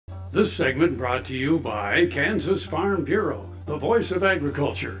This segment brought to you by Kansas Farm Bureau, the voice of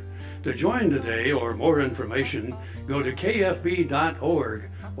agriculture. To join today or more information, go to kfb.org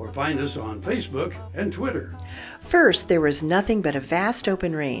or find us on Facebook and Twitter. First, there was nothing but a vast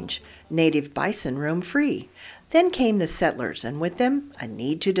open range. Native bison roam free. Then came the settlers, and with them, a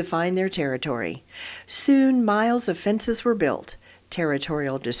need to define their territory. Soon, miles of fences were built.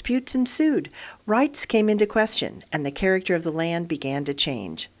 Territorial disputes ensued. Rights came into question, and the character of the land began to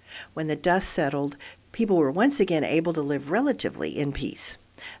change. When the dust settled, people were once again able to live relatively in peace.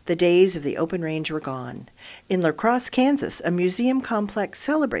 The days of the open range were gone. In La Crosse, Kansas, a museum complex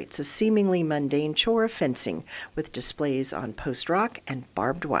celebrates a seemingly mundane chore of fencing with displays on post rock and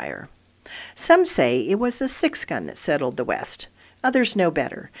barbed wire. Some say it was the six-gun that settled the West. Others know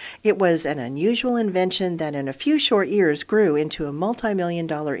better. It was an unusual invention that in a few short years grew into a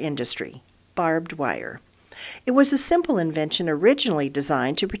multi-million-dollar industry, barbed wire. It was a simple invention originally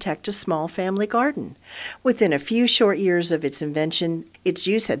designed to protect a small family garden. Within a few short years of its invention, its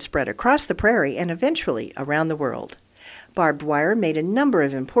use had spread across the prairie and eventually around the world. Barbed wire made a number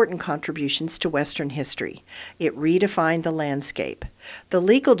of important contributions to Western history. It redefined the landscape. The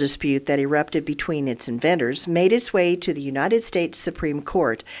legal dispute that erupted between its inventors made its way to the United States Supreme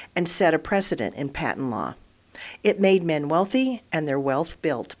Court and set a precedent in patent law. It made men wealthy, and their wealth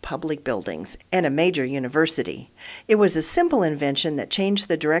built public buildings and a major university. It was a simple invention that changed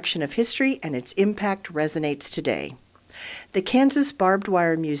the direction of history, and its impact resonates today. The Kansas Barbed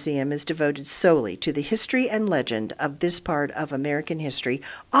Wire Museum is devoted solely to the history and legend of this part of American history,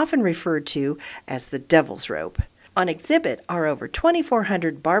 often referred to as the Devil's Rope. On exhibit are over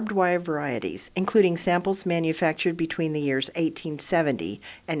 2,400 barbed wire varieties, including samples manufactured between the years 1870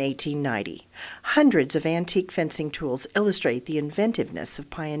 and 1890. Hundreds of antique fencing tools illustrate the inventiveness of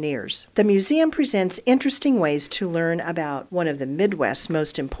pioneers. The museum presents interesting ways to learn about one of the Midwest's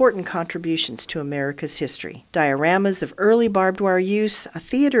most important contributions to America's history. Dioramas of early barbed wire use, a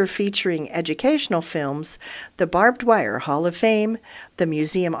theater featuring educational films, the Barbed Wire Hall of Fame, the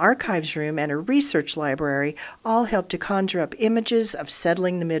museum archives room, and a research library all help to conjure up images of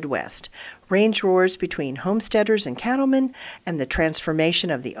settling the Midwest, range wars between homesteaders and cattlemen, and the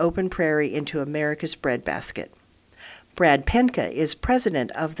transformation of the open prairie into America's breadbasket. Brad Penka is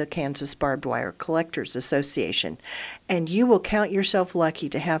president of the Kansas Barbed Wire Collectors Association, and you will count yourself lucky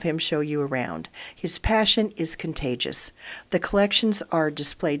to have him show you around. His passion is contagious. The collections are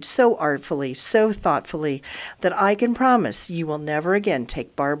displayed so artfully, so thoughtfully, that I can promise you will never again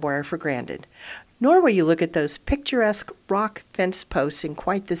take barbed wire for granted. Nor will you look at those picturesque rock fence posts in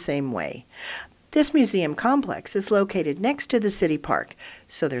quite the same way. This museum complex is located next to the city park,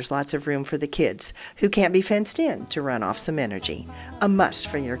 so there's lots of room for the kids, who can't be fenced in, to run off some energy. A must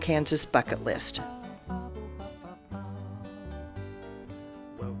for your Kansas bucket list.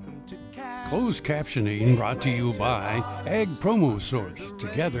 Closed captioning brought to you by Ag Promo Source.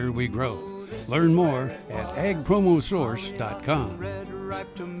 Together we grow. Learn more at agpromosource.com. Red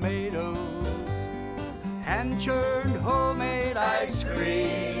ripe tomatoes, hand-churned homemade ice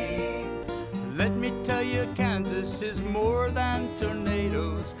cream. Let me tell you, Kansas is more than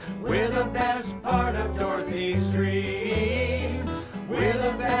tornadoes. We're the best part of Dorothy Street.